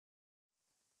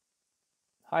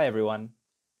Hi everyone,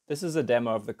 this is a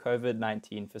demo of the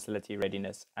COVID-19 Facility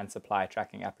Readiness and Supply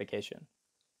Tracking application.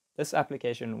 This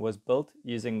application was built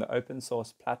using the open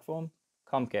source platform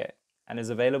CommCare and is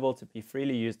available to be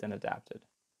freely used and adapted.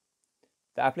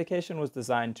 The application was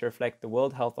designed to reflect the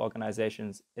World Health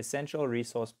Organization's essential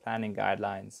resource planning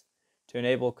guidelines to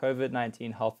enable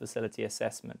COVID-19 health facility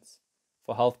assessments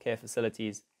for healthcare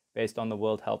facilities based on the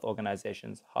World Health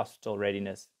Organization's Hospital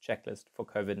Readiness Checklist for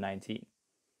COVID-19.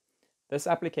 This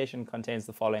application contains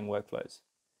the following workflows: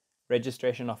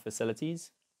 registration of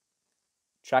facilities,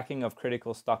 tracking of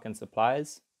critical stock and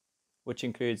supplies, which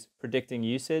includes predicting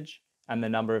usage and the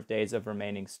number of days of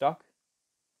remaining stock,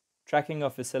 tracking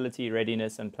of facility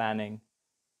readiness and planning,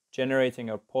 generating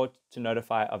a report to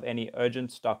notify of any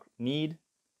urgent stock need,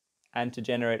 and to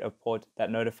generate a report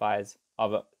that notifies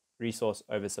of a resource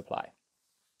oversupply.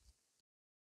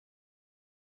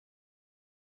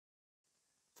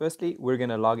 Firstly, we're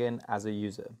going to log in as a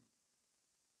user.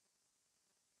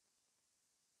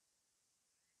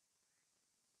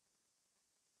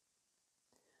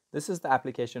 This is the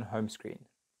application home screen.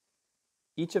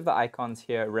 Each of the icons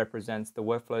here represents the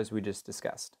workflows we just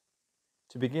discussed.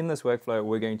 To begin this workflow,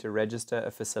 we're going to register a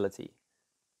facility.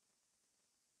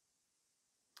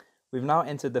 We've now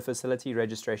entered the facility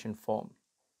registration form.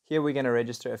 Here we're going to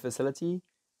register a facility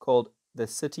called the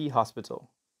City Hospital.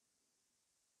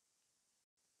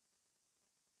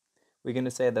 We're going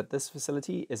to say that this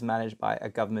facility is managed by a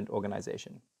government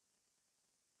organization.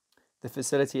 The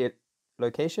facility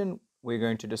location we're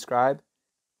going to describe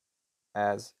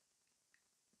as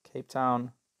Cape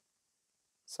Town,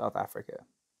 South Africa.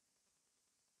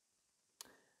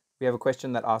 We have a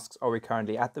question that asks, are we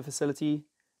currently at the facility?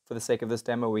 For the sake of this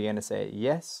demo, we're going to say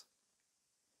yes,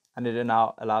 and it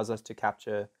now allows us to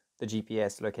capture the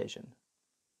GPS location.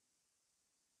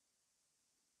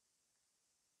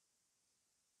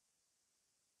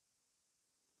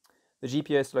 The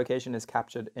GPS location is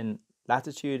captured in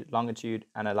latitude, longitude,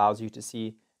 and allows you to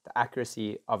see the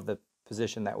accuracy of the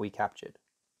position that we captured.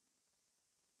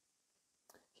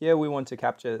 Here we want to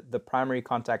capture the primary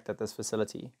contact at this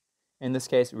facility. In this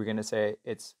case, we're going to say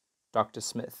it's Dr.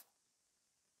 Smith.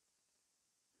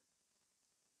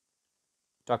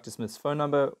 Dr. Smith's phone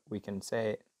number, we can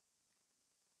say,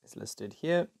 is listed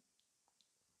here.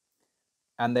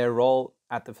 And their role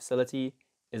at the facility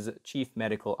is a Chief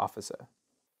Medical Officer.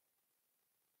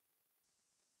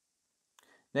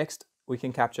 Next, we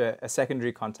can capture a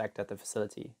secondary contact at the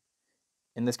facility.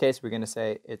 In this case, we're going to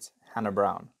say it's Hannah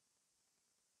Brown.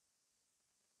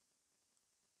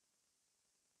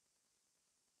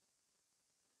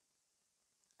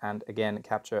 And again,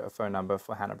 capture a phone number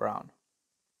for Hannah Brown.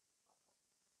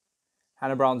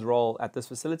 Hannah Brown's role at this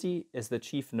facility is the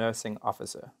Chief Nursing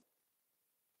Officer.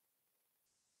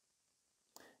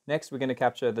 Next, we're going to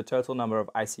capture the total number of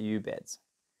ICU beds.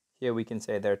 Here we can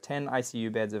say there are 10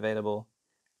 ICU beds available,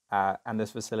 and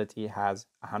this facility has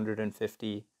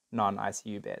 150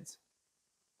 non-ICU beds.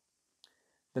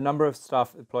 The number of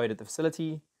staff employed at the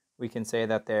facility, we can say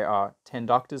that there are 10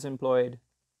 doctors employed,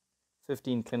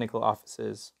 15 clinical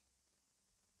officers,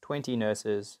 20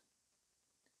 nurses,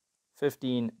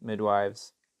 15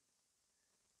 midwives,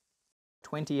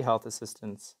 20 health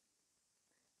assistants,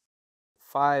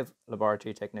 5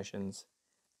 laboratory technicians,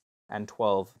 and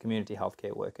 12 community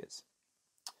healthcare workers.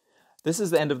 This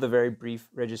is the end of the very brief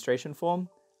registration form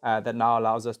that now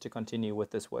allows us to continue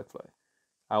with this workflow.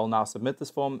 I will now submit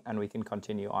this form and we can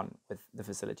continue on with the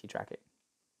facility tracking.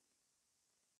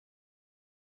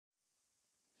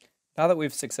 Now that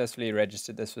we've successfully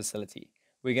registered this facility,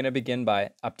 we're going to begin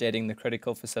by updating the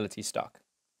critical facility stock.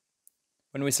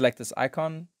 When we select this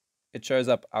icon, it shows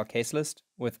up our case list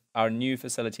with our new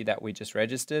facility that we just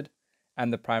registered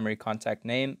and the primary contact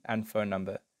name and phone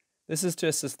number. This is to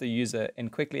assist the user in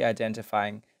quickly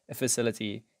identifying a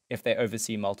facility if they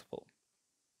oversee multiple.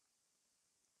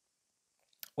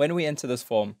 When we enter this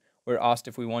form, we're asked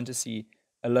if we want to see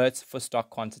alerts for stock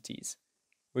quantities.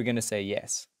 We're going to say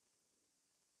yes.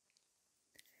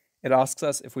 It asks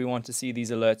us if we want to see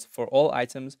these alerts for all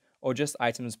items or just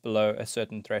items below a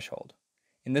certain threshold.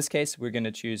 In this case, we're going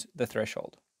to choose the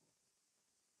threshold.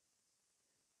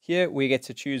 Here we get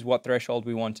to choose what threshold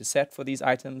we want to set for these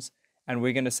items, and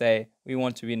we're going to say we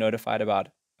want to be notified about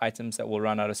items that will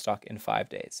run out of stock in 5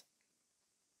 days.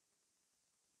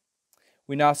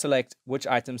 We now select which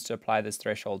items to apply this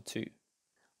threshold to.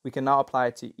 We can now apply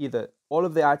it to either all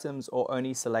of the items or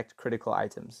only select critical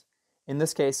items. In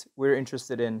this case, we're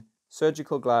interested in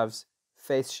surgical gloves,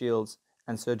 face shields,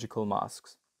 and surgical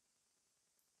masks.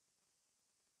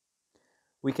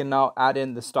 We can now add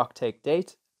in the stock take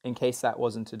date in case that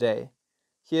wasn't today.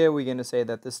 Here we're going to say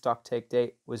that the stock take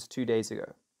date was 2 days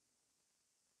ago.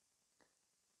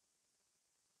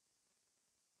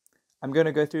 I'm going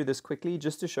to go through this quickly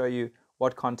just to show you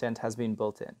what content has been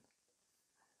built in.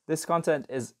 This content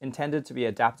is intended to be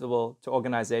adaptable to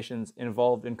organizations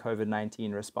involved in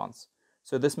COVID-19 response,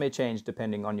 so this may change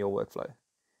depending on your workflow.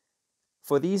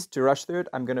 For these to rush through it,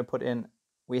 I'm going to put in,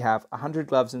 we have 100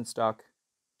 gloves in stock,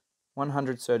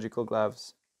 100 surgical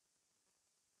gloves,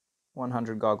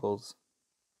 100 goggles,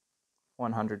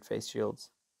 100 face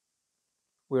shields.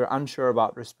 We're unsure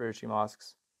about respiratory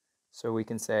masks, so we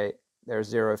can say there's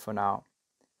 0 for now.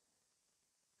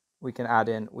 We can add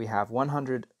in, we have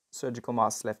 100 surgical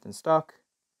masks left in stock.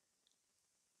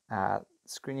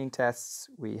 Screening tests,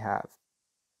 we have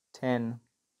 10.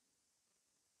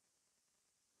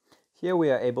 Here we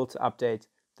are able to update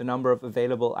the number of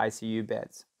available ICU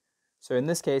beds. So in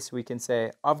this case, we can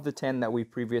say of the 10 that we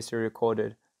previously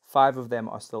recorded, 5 of them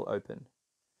are still open.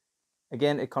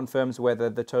 Again, it confirms whether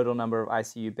the total number of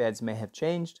ICU beds may have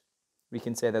changed. We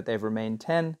can say that they've remained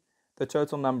 10. The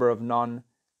total number of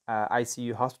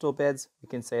non-ICU hospital beds, we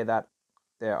can say that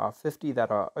there are 50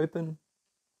 that are open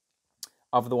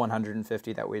of the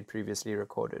 150 that we had previously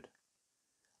recorded.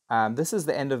 This is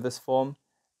the end of this form,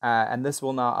 and this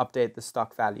will now update the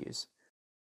stock values.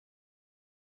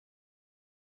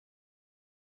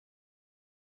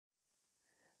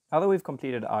 Now that we've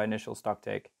completed our initial stock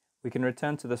take, we can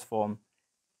return to this form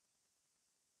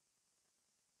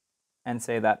and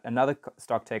say that another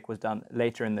stock take was done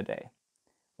later in the day.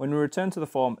 When we return to the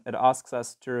form, it asks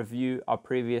us to review our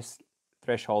previous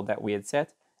threshold that we had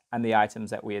set and the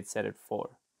items that we had set it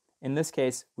for. In this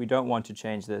case, we don't want to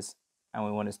change this and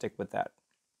we want to stick with that.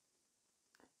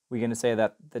 We're going to say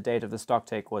that the date of the stock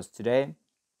take was today,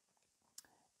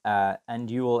 and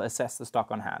you will assess the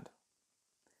stock on hand.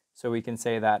 So we can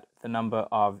say that the number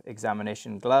of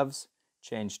examination gloves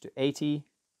changed to 80,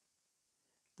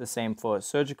 the same for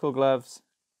surgical gloves.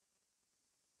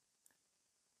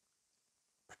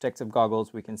 Protective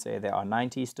goggles, we can say there are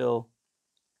 90 still.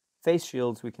 Face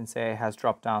shields, we can say has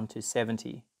dropped down to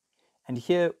 70. And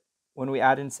here, when we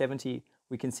add in 70,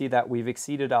 we can see that we've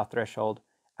exceeded our threshold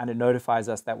and it notifies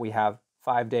us that we have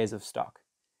 5 days of stock.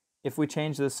 If we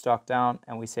change this stock down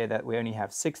and we say that we only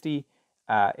have 60,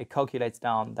 it calculates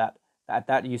down that at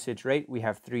that usage rate, we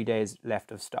have 3 days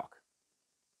left of stock.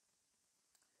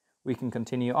 We can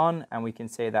continue on and we can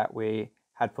say that we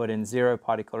had put in 0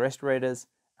 particle respirators.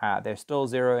 There's still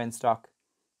 0 in stock.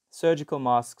 Surgical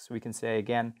masks, we can say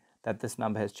again that this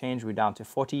number has changed. We're down to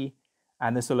 40,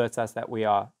 and this alerts us that we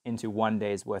are into 1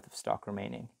 day's worth of stock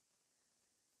remaining.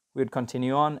 We would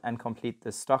continue on and complete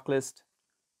this stock list.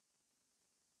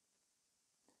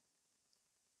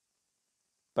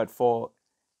 But for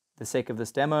the sake of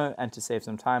this demo and to save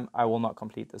some time, I will not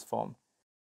complete this form.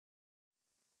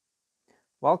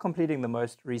 While completing the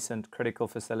most recent critical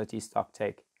facility stock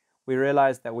take, we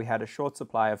realized that we had a short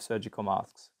supply of surgical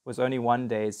masks, with only 1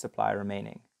 day's supply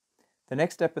remaining. The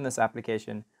next step in this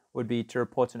application would be to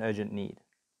report an urgent need.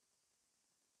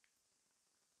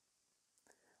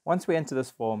 Once we enter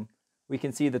this form, we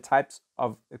can see the types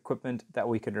of equipment that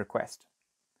we could request.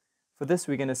 For this,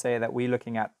 we're going to say that we're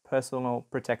looking at personal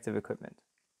protective equipment.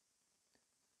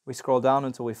 We scroll down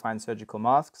until we find surgical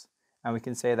masks, and we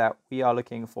can say that we are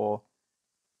looking for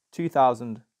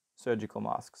 2,000 surgical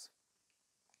masks.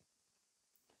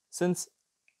 Since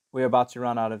we're about to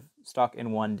run out of stock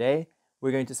in 1 day,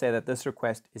 we're going to say that this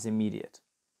request is immediate.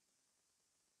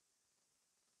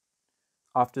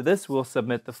 After this, we'll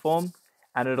submit the form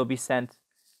and it'll be sent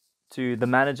to the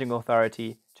managing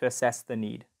authority to assess the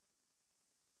need.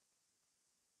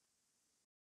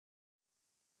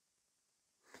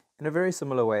 In a very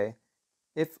similar way,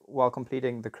 if while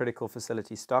completing the critical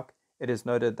facility stock, it is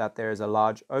noted that there is a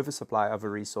large oversupply of a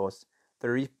resource,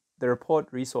 the report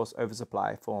resource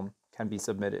oversupply form can be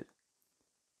submitted.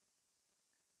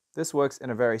 This works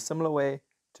in a very similar way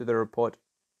to the report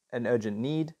an urgent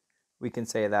need. We can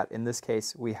say that in this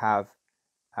case we have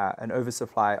an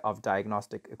oversupply of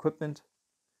diagnostic equipment,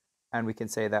 and we can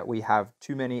say that we have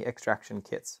too many extraction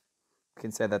kits. We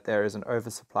can say that there is an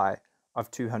oversupply of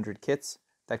 200 kits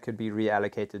that could be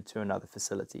reallocated to another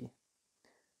facility.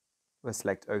 We'll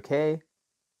select OK,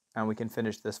 and we can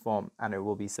finish this form and it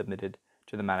will be submitted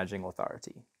to the managing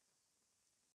authority.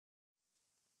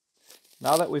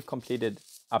 Now that we've completed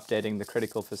updating the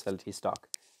critical facility stock,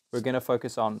 we're going to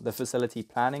focus on the facility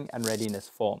planning and readiness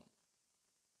form.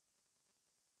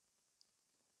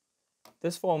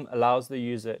 This form allows the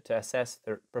user to assess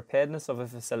the preparedness of a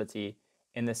facility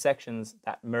in the sections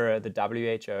that mirror the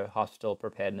WHO Hospital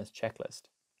Preparedness Checklist.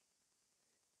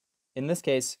 In this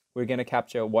case, we're going to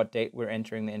capture what date we're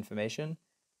entering the information,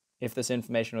 If this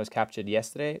information was captured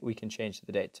yesterday, we can change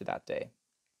the date to that day.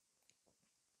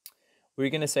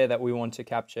 We're going to say that we want to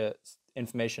capture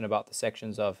information about the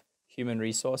sections of human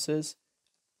resources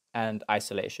and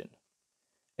isolation.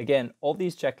 Again, all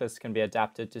these checklists can be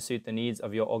adapted to suit the needs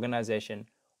of your organization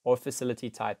or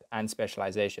facility type and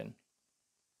specialization.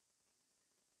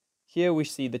 Here we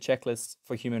see the checklists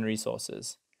for human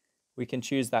resources. We can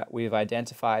choose that we've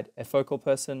identified a focal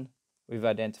person, we've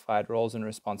identified roles and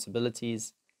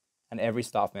responsibilities, and every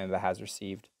staff member has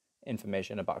received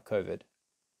information about COVID.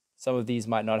 Some of these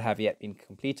might not have yet been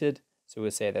completed, so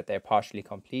we'll say that they're partially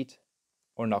complete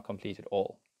or not complete at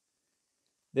all.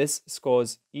 This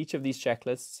scores each of these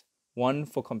checklists 1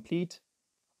 for complete,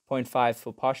 0.5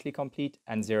 for partially complete,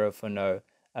 and 0 for no,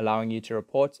 allowing you to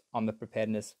report on the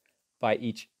preparedness by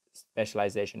each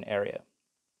specialization area.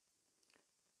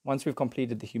 Once we've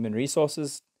completed the human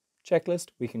resources checklist,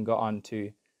 we can go on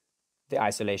to the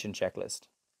isolation checklist.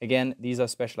 Again, these are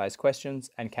specialized questions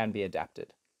and can be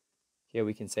adapted. Here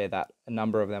we can say that a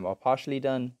number of them are partially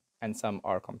done and some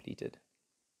are completed.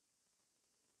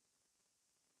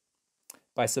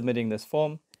 By submitting this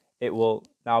form, it will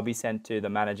now be sent to the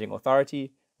managing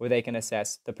authority where they can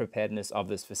assess the preparedness of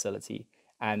this facility,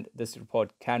 and this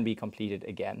report can be completed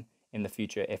again in the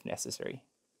future if necessary.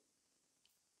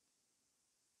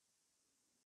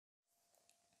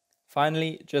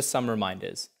 Finally, just some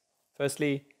reminders.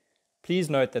 Firstly, please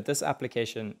note that this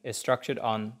application is structured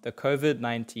on the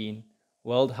COVID-19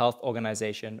 World Health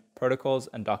Organization protocols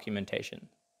and documentation.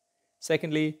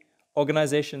 Secondly,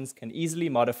 organizations can easily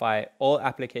modify all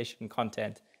application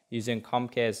content using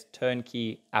CommCare's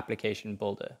turnkey application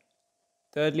builder.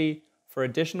 Thirdly, for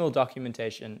additional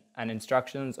documentation and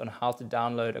instructions on how to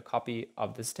download a copy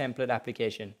of this template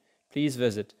application, please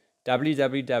visit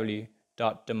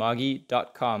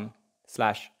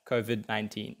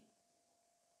www.dimagi.com/COVID-19.